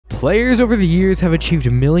Players over the years have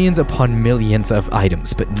achieved millions upon millions of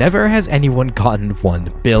items, but never has anyone gotten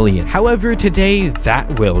 1 billion. However, today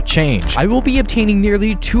that will change. I will be obtaining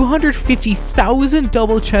nearly 250,000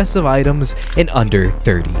 double chests of items in under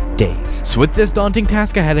 30 days. So with this daunting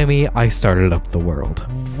task ahead of me, I started up the world.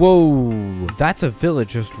 Whoa, that's a village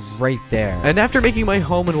just right there. And after making my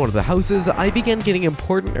home in one of the houses, I began getting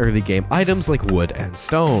important early game items like wood and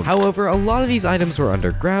stone. However, a lot of these items were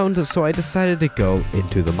underground, so I decided to go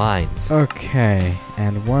into the mines. Okay,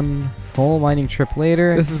 and one full mining trip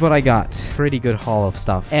later, this is what I got. Pretty good haul of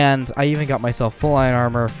stuff. And I even got myself full iron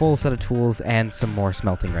armor, full set of tools, and some more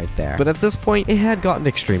smelting right there. But at this point, it had gotten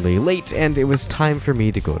extremely late, and it was time for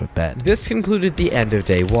me to go to bed. This concluded the end of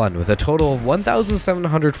day 1 with a total of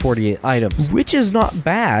 1,748 items, which is not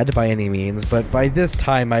bad by any means, but by this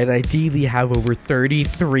time, I'd ideally have over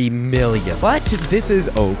 33 million. But this is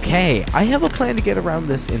okay. I have a plan to get around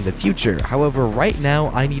this in the future. However, right now,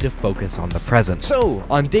 I need to focus on the present. So,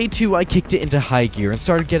 on day 2, I kicked it into high gear and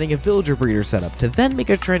started getting a villager breeder set up to then make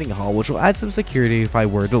a trading hall, which will add some security if I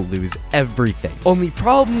were to lose everything. Only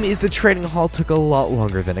problem is the trading hall took a lot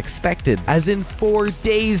longer than expected, as in 4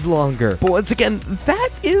 days longer. But once again, that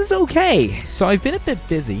is okay. So I've been a bit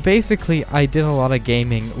busy. Basically, I did a lot of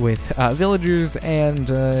gaming with villagers, and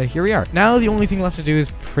here we are. Now the only thing left to do is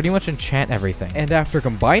pretty much enchant everything. And after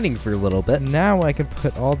combining for a little bit, now I can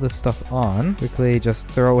put all this stuff on. Quickly just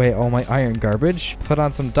throw away all my iron garbage, put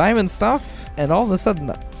on some diamond stuff, and all of a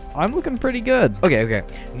sudden, I'm looking pretty good. Okay.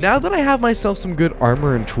 Now that I have myself some good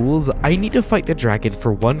armor and tools, I need to fight the dragon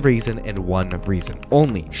for one reason and one reason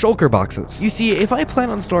only. Shulker boxes. You see, if I plan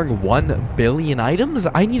on storing 1 billion items,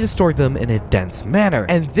 I need to store them in a dense manner.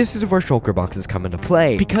 And this is where shulker boxes come into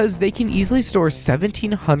play, because they can easily store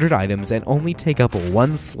 1,700 items and only take up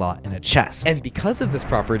 1 slot in a chest. And because of this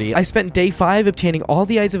property, I spent day 5 obtaining all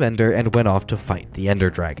the Eyes of Ender and went off to fight the Ender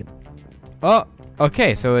Dragon. Oh!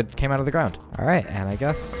 Okay, so it came out of the ground. All right, and I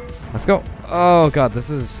guess let's go. Oh god,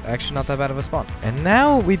 this is actually not that bad of a spawn. And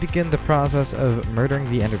now we begin the process of murdering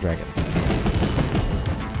the Ender Dragon.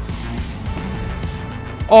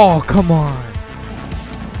 Oh, come on.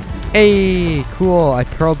 Hey, cool. I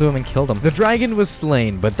pearled to him and killed him. The dragon was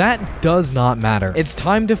slain, but that does not matter. It's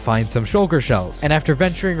time to find some shulker shells. And after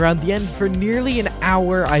venturing around the end for nearly an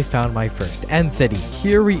hour, I found my first end city.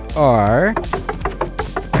 Here we are.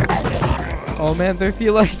 Oh man, there's the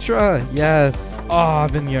Elytra. Yes. Oh,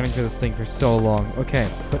 I've been yearning for this thing for so long. Okay,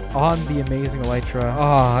 put on the amazing Elytra.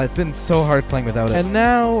 Oh, it's been so hard playing without it. And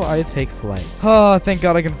now I take flight. Oh, thank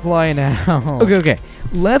God I can fly now. Okay.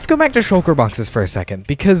 Let's go back to shulker boxes for a second,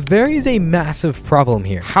 because there is a massive problem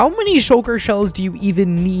here. How many shulker shells do you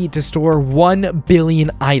even need to store 1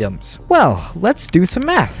 billion items? Well, let's do some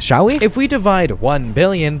math, shall we? If we divide 1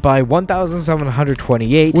 billion by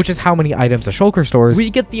 1,728, which is how many items a shulker stores, we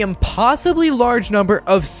get the impossibly large number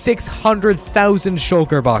of 600,000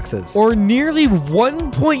 shulker boxes, or nearly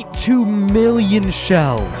 1.2 million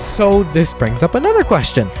shells. So this brings up another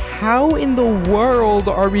question. How in the world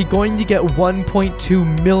are we going to get 1.2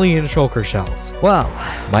 million shulker shells? Well,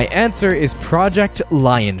 my answer is Project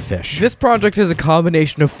Lionfish. This project is a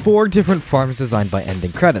combination of 4 different farms designed by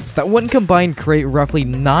Ending Credits that when combined create roughly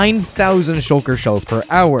 9,000 shulker shells per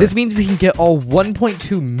hour. This means we can get all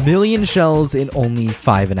 1.2 million shells in only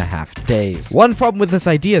 5.5 days. One problem with this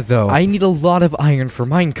idea though, I need a lot of iron for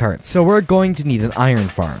minecarts, so we're going to need an iron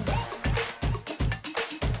farm.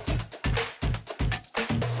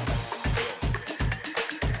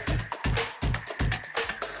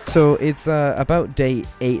 So it's about day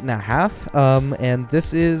 8.5, and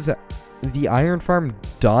this is the iron farm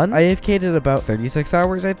done. I AFK'd it about 36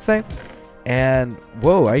 hours, I'd say. And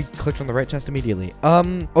whoa, I clicked on the right chest immediately.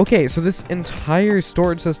 Okay, so this entire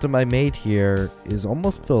storage system I made here is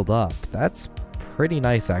almost filled up. That's pretty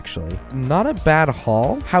nice, actually. Not a bad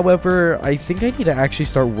haul. However, I think I need to actually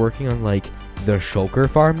start working on like the shulker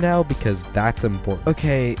farm now, because that's important.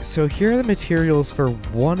 Okay, so here are the materials for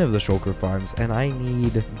one of the shulker farms, and I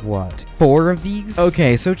need, what, 4 of these?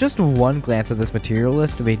 Okay, so just one glance at this material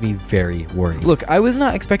list made me very worried. Look, I was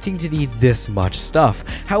not expecting to need this much stuff.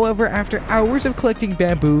 However, after hours of collecting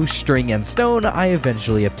bamboo, string, and stone, I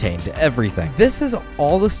eventually obtained everything. This is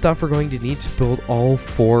all the stuff we're going to need to build all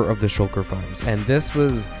 4 of the shulker farms, and this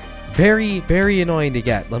was very, very annoying to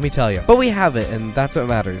get, let me tell you. But we have it, and that's what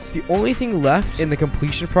matters. The only thing left in the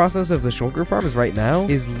completion process of the shulker farms right now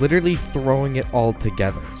is literally throwing it all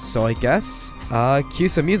together. So I guess, cue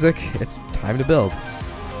some music. It's time to build.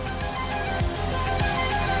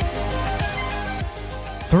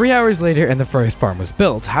 3 hours later and the first farm was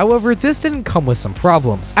built. However, this didn't come with some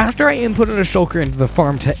problems. After I inputted a shulker into the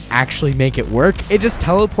farm to actually make it work, it just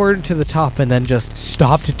teleported to the top and then just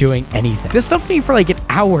stopped doing anything. This stopped me for like an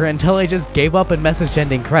hour until I just gave up and messaged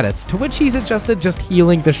ending credits, to which he suggested just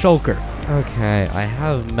healing the shulker. Okay, I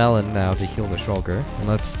have melon now to heal the shulker. And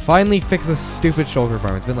let's finally fix this stupid shulker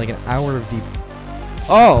farm. It's been like an hour of deep...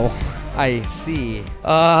 Oh, I see.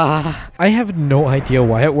 I have no idea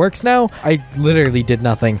why it works now. I literally did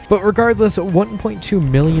nothing. But regardless,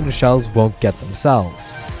 1.2 million shells won't get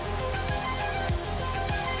themselves.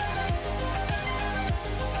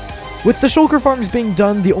 With the shulker farms being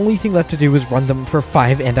done, the only thing left to do is run them for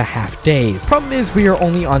 5.5 days. Problem is, we are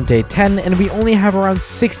only on day 10, and we only have around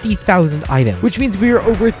 60,000 items, which means we are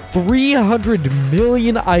over 300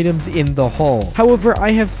 million items in the hole. However, I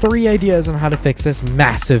have 3 ideas on how to fix this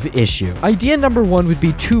massive issue. Idea number 1 would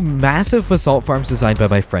be 2 massive basalt farms designed by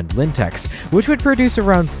my friend Lintex, which would produce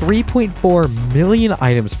around 3.4 million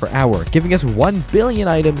items per hour, giving us 1 billion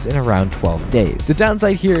items in around 12 days. The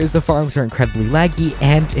downside here is the farms are incredibly laggy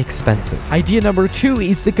and expensive. Idea number 2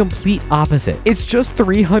 is the complete opposite. It's just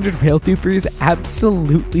 300 rail dupers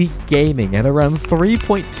absolutely gaming at around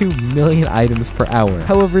 3.2 million items per hour.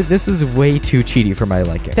 However, this is way too cheaty for my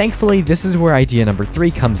liking. Thankfully, this is where idea number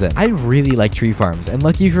 3 comes in. I really like tree farms, and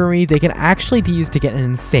lucky for me, they can actually be used to get an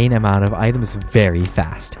insane amount of items very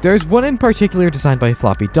fast. There's one in particular designed by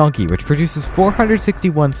Floppy Donkey, which produces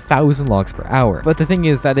 461,000 logs per hour. But the thing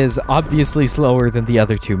is, that is obviously slower than the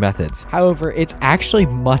other 2 methods. However, it's actually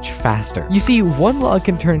much faster. You see, 1 log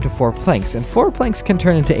can turn into 4 planks, and 4 planks can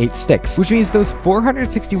turn into 8 sticks, which means those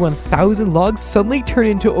 461,000 logs suddenly turn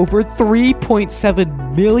into over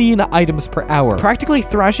 3.7 million items per hour, practically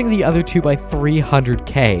thrashing the other 2 by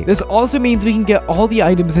 300k. This also means we can get all the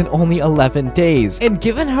items in only 11 days, and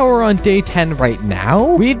given how we're on day 10 right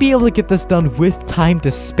now, we'd be able to get this done with time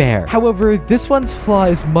to spare. However, this one's flaw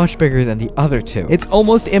is much bigger than the other 2. It's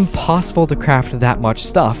almost impossible to craft that much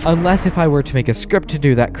stuff, unless if I were to make a script to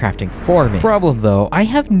do that crafting for me. Problem though, I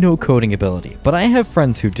have no coding ability, but I have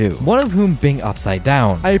friends who do, one of whom being Upside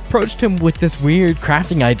Down. I approached him with this weird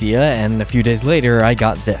crafting idea, and a few days later, I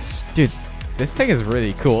got this. Dude, this thing is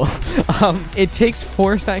really cool. It takes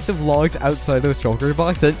 4 stacks of logs outside those shulker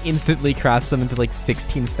blocks and instantly crafts them into like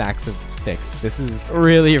 16 stacks of sticks. This is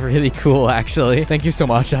really, really cool, actually. Thank you so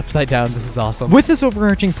much, Upside Down. This is awesome. With this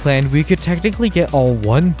overarching plan, we could technically get all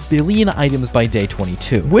 1 billion items by day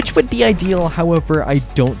 22, which would be ideal. However, I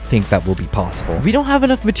don't think that will be possible. We don't have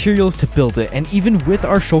enough materials to build it, and even with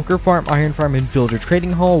our shulker farm, iron farm, and villager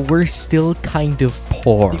trading hall, we're still kind of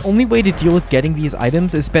poor. The only way to deal with getting these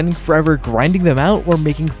items is spending forever grinding them out or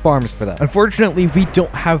making farms for them. Unfortunately, we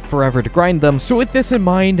don't have forever to grind them, so with this in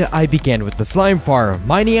mind, I began with the slime farm,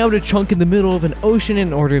 mining out a chunk in the middle of an ocean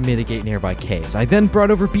in order to mitigate nearby caves. I then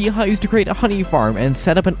brought over beehives to create a honey farm and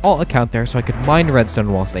set up an alt account there so I could mine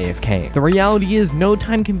redstone whilst AFK. The reality is no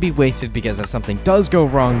time can be wasted, because if something does go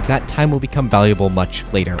wrong, that time will become valuable much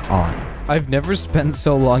later on. I've never spent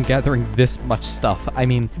so long gathering this much stuff. I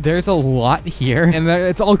mean, there's a lot here, and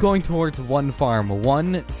it's all going towards one farm,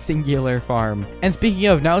 one singular farm. And speaking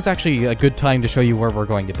of, now it's actually a good time to show you where we're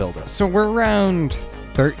going to build it. So we're around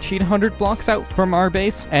 1,300 blocks out from our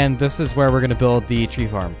base, and this is where we're going to build the tree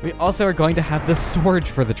farm. We also are going to have the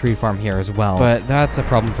storage for the tree farm here as well, but that's a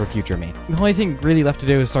problem for future me. The only thing really left to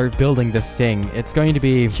do is start building this thing. It's going to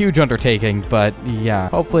be a huge undertaking, but yeah,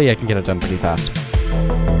 hopefully I can get it done pretty fast.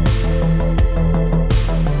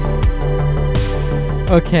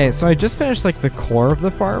 Okay, so I just finished like the core of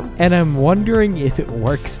the farm, and I'm wondering if it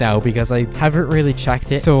works now because I haven't really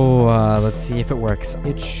checked it. So let's see if it works.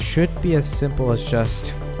 It should be as simple as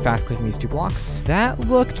just fast clicking these 2 blocks. That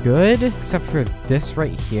looked good, except for this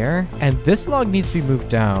right here. And this log needs to be moved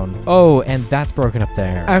down. Oh, and that's broken up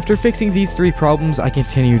there. After fixing these 3 problems, I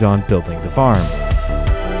continued on building the farm.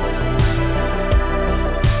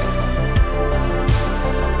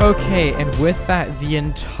 Okay, and with that, the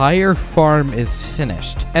entire farm is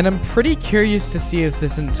finished. And I'm pretty curious to see if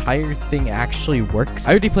this entire thing actually works. I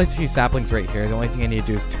already placed a few saplings right here. The only thing I need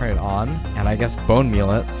to do is turn it on, and I guess bone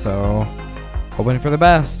meal it, so hoping for the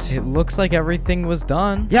best. It looks like everything was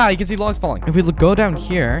done. Yeah, you can see logs falling. If we go down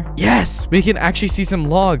here, yes, we can actually see some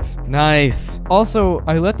logs. Nice. Also,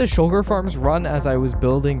 I let the shulker farms run as I was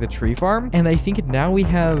building the tree farm, and I think now we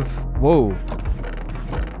have, whoa,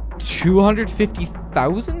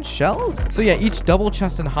 250,000 shells? So yeah, each double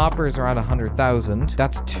chest and hopper is around 100,000.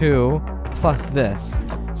 That's 2 plus this.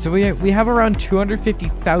 So we have around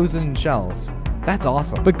 250,000 shells. That's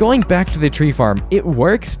awesome. But going back to the tree farm, it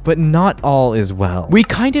works, but not all is well. We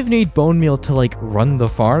kind of need bone meal to like run the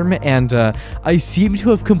farm, and I seem to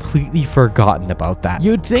have completely forgotten about that.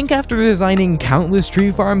 You'd think after designing countless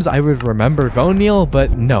tree farms, I would remember bone meal,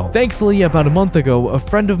 but no. Thankfully, about a month ago, a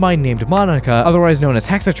friend of mine named Monica, otherwise known as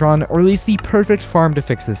Hexatron, released the perfect farm to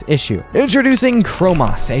fix this issue. Introducing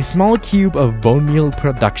Chromoss, a small cube of bone meal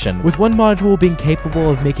production, with one module being capable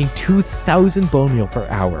of making 2,000 bone meal per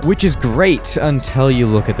hour, which is great until you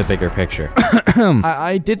look at the bigger picture.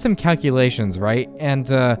 I did some calculations, right?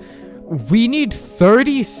 And we need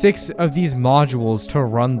 36 of these modules to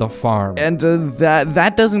run the farm. And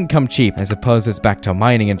that doesn't come cheap. I suppose it's back to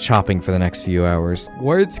mining and chopping for the next few hours.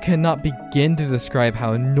 Words cannot begin to describe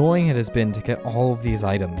how annoying it has been to get all of these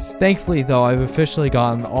items. Thankfully, though, I've officially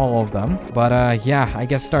gotten all of them. But yeah, I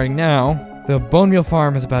guess starting now, the bone meal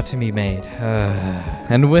farm is about to be made.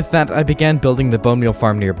 And with that, I began building the bone meal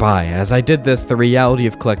farm nearby. As I did this, the reality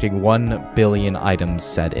of collecting 1 billion items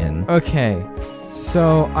set in. Okay.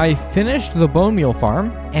 So I finished the bone meal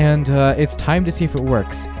farm, and it's time to see if it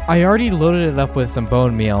works. I already loaded it up with some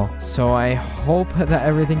bone meal, so I hope that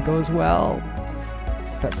everything goes well.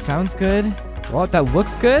 That sounds good. Well, that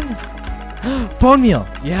looks good. Bone meal!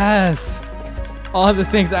 Yes! Oh, this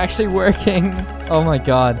thing's actually working. Oh my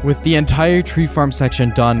god. With the entire tree farm section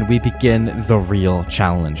done, we begin the real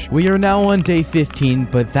challenge. We are now on day 15,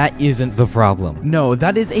 but that isn't the problem. No,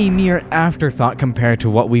 that is a mere afterthought compared to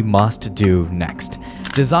what we must do next.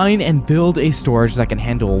 Design and build a storage that can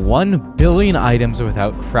handle 1 billion items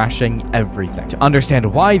without crashing everything. To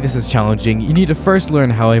understand why this is challenging, you need to first learn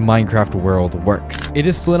how a Minecraft world works. It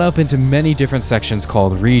is split up into many different sections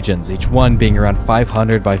called regions, each one being around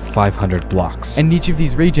 500 by 500 blocks. And each of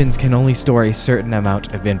these regions can only store a certain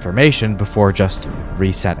amount of information before just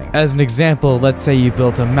resetting. As an example, let's say you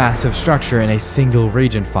built a massive structure in a single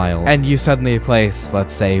region file, and you suddenly place,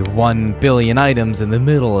 let's say, 1 billion items in the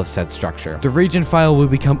middle of said structure. The region file will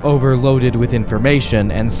become overloaded with information,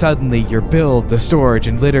 and suddenly your build, the storage,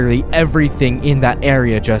 and literally everything in that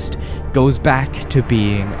area just goes back to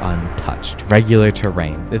being untouched. Regular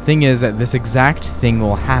terrain. The thing is that this exact thing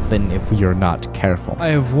will happen if we are not careful. I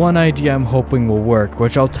have one idea I'm hoping will work,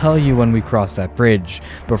 which I'll tell you when we cross that bridge,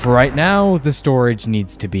 but for right now, the storage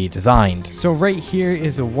needs to be designed. So right here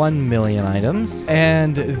is a 1 million items,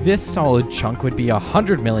 and this solid chunk would be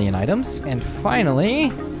 100 million items, and finally,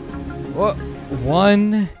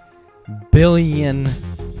 1 billion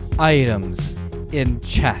items in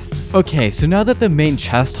chests. Okay, so now that the main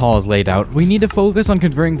chest hall is laid out, we need to focus on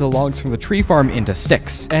converting the logs from the tree farm into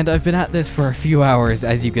sticks. And I've been at this for a few hours,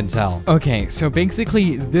 as you can tell. Okay, so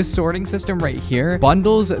basically this sorting system right here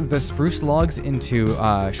bundles the spruce logs into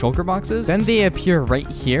shulker boxes. Then they appear right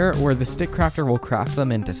here where the stick crafter will craft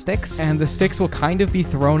them into sticks. And the sticks will kind of be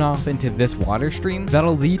thrown off into this water stream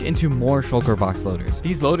that'll lead into more shulker box loaders.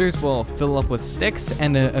 These loaders will fill up with sticks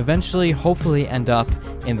and eventually, hopefully, end up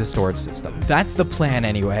in the storage system. That's the plan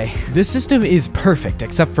anyway. This system is perfect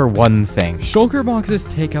except for one thing. Shulker boxes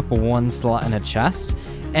take up 1 slot in a chest,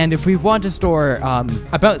 and if we want to store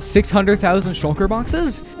about 600,000 shulker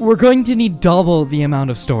boxes, we're going to need double the amount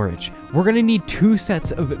of storage. We're going to need 2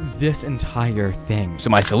 sets of this entire thing. So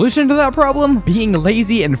my solution to that problem? Being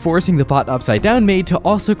lazy and forcing the bot upside down made to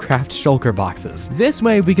also craft shulker boxes. This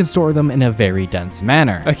way we can store them in a very dense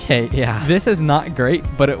manner. Okay, yeah, this is not great,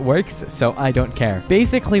 but it works, so I don't care.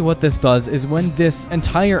 Basically what this does is when this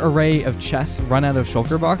entire array of chests run out of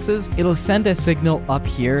shulker boxes, it'll send a signal up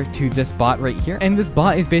here to this bot right here, and this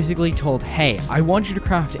bot is basically told, hey, I want you to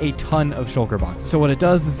craft a ton of shulker boxes. So what it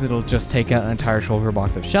does is it'll just take out an entire shulker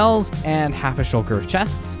box of shells and half a shulker of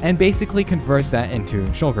chests, and basically convert that into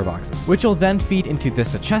shulker boxes, which will then feed into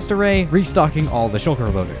this chest array, restocking all the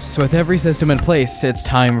shulker loaders. So with every system in place, it's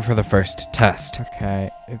time for the first test. Okay,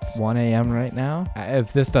 it's 1 a.m. right now.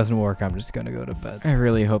 If this doesn't work, I'm just gonna go to bed. I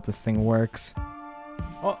really hope this thing works.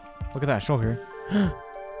 Oh, look at that shulker.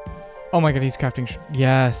 Oh my god, he's crafting.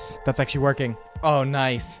 Yes, that's actually working. Oh,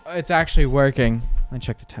 nice. It's actually working. Let me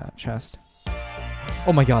check the chest.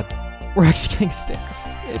 Oh my god. We're actually getting sticks.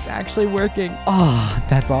 It's actually working. Oh,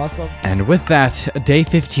 that's awesome. And with that, day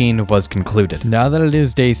 15 was concluded. Now that it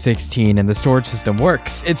is day 16 and the storage system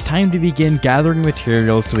works, it's time to begin gathering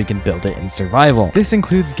materials so we can build it in survival. This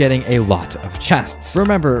includes getting a lot of chests.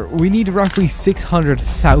 Remember, we need roughly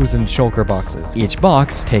 600,000 shulker boxes. Each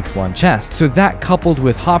box takes 1 chest. So that coupled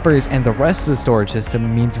with hoppers and the rest of the storage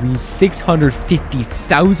system means we need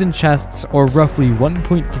 650,000 chests, or roughly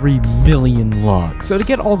 1.3 million logs. So to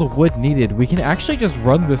get all the wood needed, we can actually just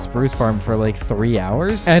run the Spruce Farm for like 3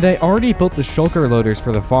 hours. And I already built the Shulker loaders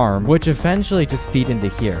for the farm, which eventually just feed into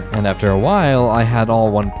here. And after a while, I had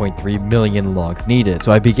all 1.3 million logs needed.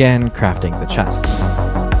 So I began crafting the chests.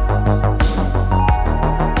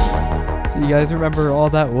 So you guys remember all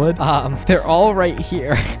that wood? They're all right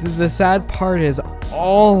here. The sad part is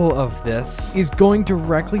all of this is going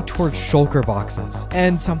directly towards Shulker boxes.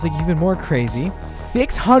 And something even more crazy,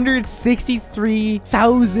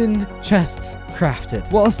 663,000 chests crafted.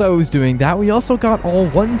 Whilst I was doing that, we also got all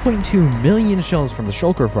 1.2 million shells from the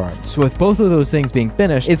Shulker farm. So with both of those things being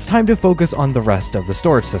finished, it's time to focus on the rest of the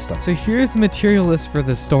storage system. So here's the material list for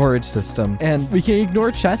the storage system. And we can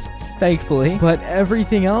ignore chests, thankfully, but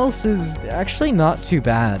everything else is actually not too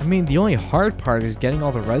bad. I mean, the only hard part is getting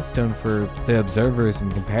all the redstone for the observers and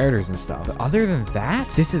comparators and stuff. But other than that,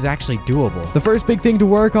 this is actually doable. The first big thing to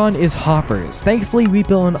work on is hoppers. Thankfully, we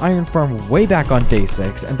built an iron farm way back on day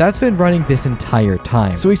 6, and that's been running this entire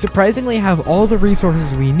time. So we surprisingly have all the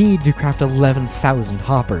resources we need to craft 11,000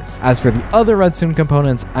 hoppers. As for the other redstone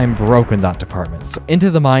components, I'm broke in that department. So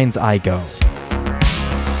into the mines I go.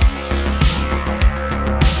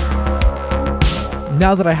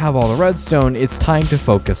 Now that I have all the redstone, it's time to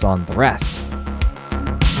focus on the rest.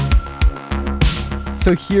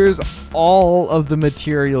 So here's all of the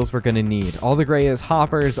materials we're gonna need. All the gray is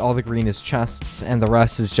hoppers, all the green is chests, and the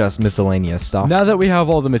rest is just miscellaneous stuff. Now that we have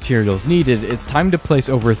all the materials needed, it's time to place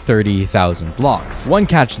over 30,000 blocks. One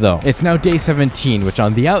catch though, it's now day 17, which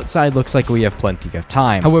on the outside looks like we have plenty of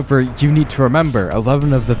time. However, you need to remember,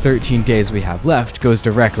 11 of the 13 days we have left goes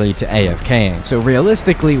directly to AFKing. So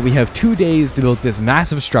realistically, we have 2 days to build this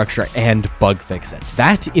massive structure and bug fix it.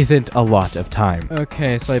 That isn't a lot of time.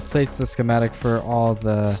 Okay, so I placed the schematic for all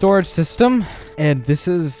the storage system, and this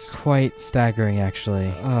is quite staggering actually.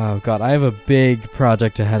 Oh god, I have a big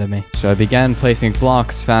project ahead of me. So I began placing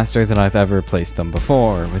blocks faster than I've ever placed them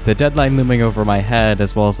before. With the deadline looming over my head,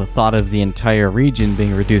 as well as the thought of the entire region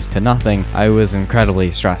being reduced to nothing, I was incredibly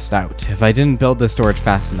stressed out. If I didn't build the storage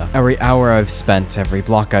fast enough, every hour I've spent, every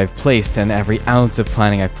block I've placed, and every ounce of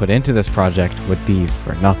planning I've put into this project would be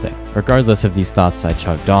for nothing. Regardless of these thoughts, I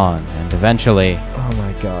chugged on, and eventually... Oh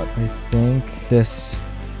my god, I think this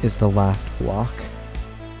is the last block.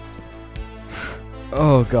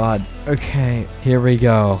 Oh god. Okay, here we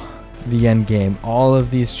go. The end game. All of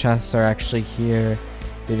these chests are actually here.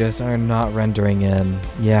 They just are not rendering in.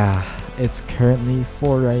 Yeah, it's currently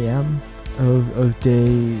 4 a.m. of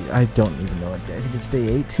day... I don't even know what day. I think it's day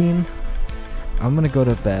 18. I'm gonna go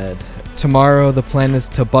to bed. Tomorrow, the plan is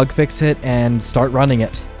to bug fix it and start running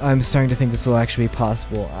it. I'm starting to think this will actually be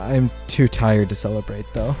possible. I'm too tired to celebrate,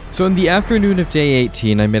 though. So in the afternoon of day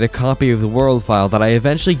 18, I made a copy of the world file that I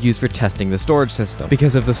eventually used for testing the storage system.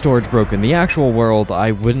 Because if the storage broke in the actual world,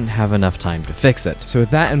 I wouldn't have enough time to fix it. So with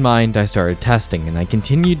that in mind, I started testing, and I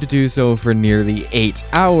continued to do so for nearly 8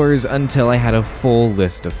 hours until I had a full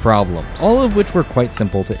list of problems, all of which were quite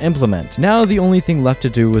simple to implement. Now the only thing left to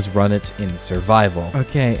do was run it in survival.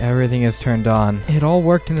 Okay, everything is turned on. It all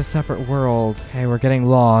worked in a separate world. Okay, we're getting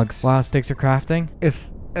logs. Wow, sticks are crafting. If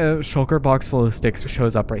a shulker box full of sticks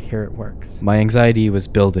shows up right here, it works. My anxiety was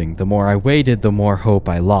building. The more I waited, the more hope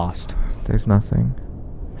I lost. There's nothing.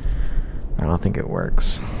 I don't think it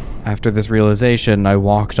works. After this realization, I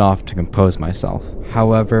walked off to compose myself.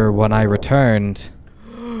 However, when I returned...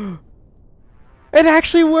 It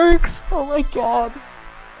actually works! Oh my god.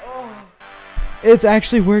 Oh. It's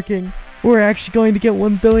actually working. We're actually going to get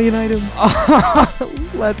 1 billion items.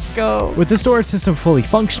 Let's go. With the storage system fully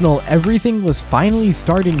functional, everything was finally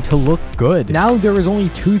starting to look good. Now there was only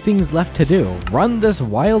 2 things left to do. Run this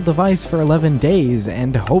wild device for 11 days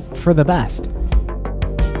and hope for the best.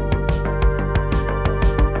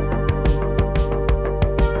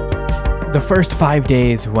 The first 5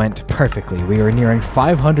 days went perfectly. We were nearing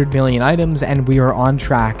 500 million items, and we were on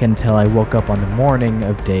track until I woke up on the morning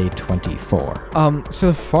of day 24. So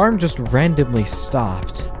the farm just randomly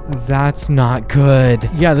stopped. That's not good.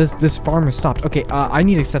 Yeah, this farm has stopped. Okay, I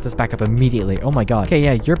need to set this back up immediately. Oh my god. Okay,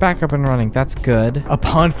 yeah, you're back up and running. That's good.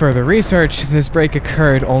 Upon further research, this break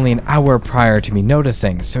occurred only an hour prior to me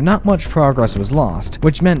noticing, so not much progress was lost,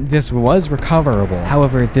 which meant this was recoverable.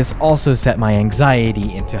 However, this also set my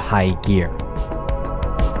anxiety into high gear.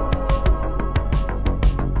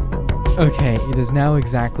 Okay, it is now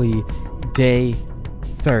exactly day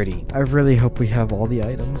 30. I really hope we have all the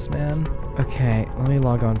items, man. Okay, let me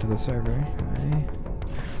log on to the server. Okay.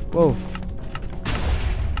 Whoa.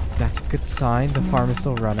 That's a good sign. The farm is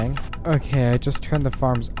still running. Okay, I just turned the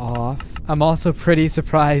farms off. I'm also pretty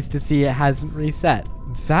surprised to see it hasn't reset.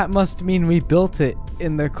 That must mean we built it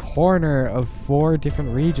in the corner of 4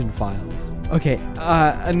 different region files. Okay,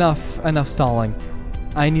 enough stalling.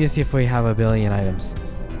 I need to see if we have 1 billion items.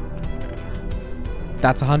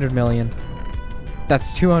 That's 100 million.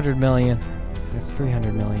 That's 200 million. That's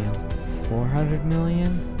 300 million. 400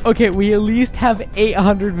 million? Okay, we at least have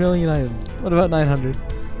 800 million items. What about 900?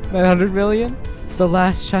 900 million? The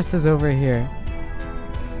last chest is over here.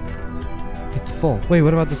 It's full. Wait,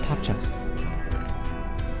 what about this top chest?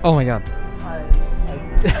 Oh my god.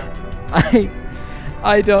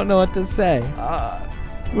 I don't know what to say.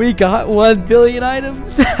 We got 1 billion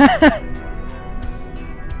items.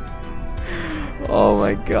 Oh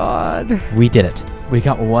my god. We did it. We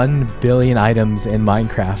got 1 billion items in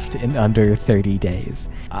Minecraft in under 30 days.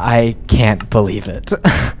 I can't believe it.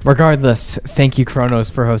 Regardless, thank you Chronos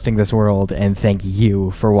for hosting this world, and thank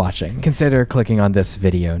you for watching. Consider clicking on this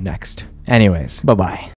video next. Anyways, bye-bye.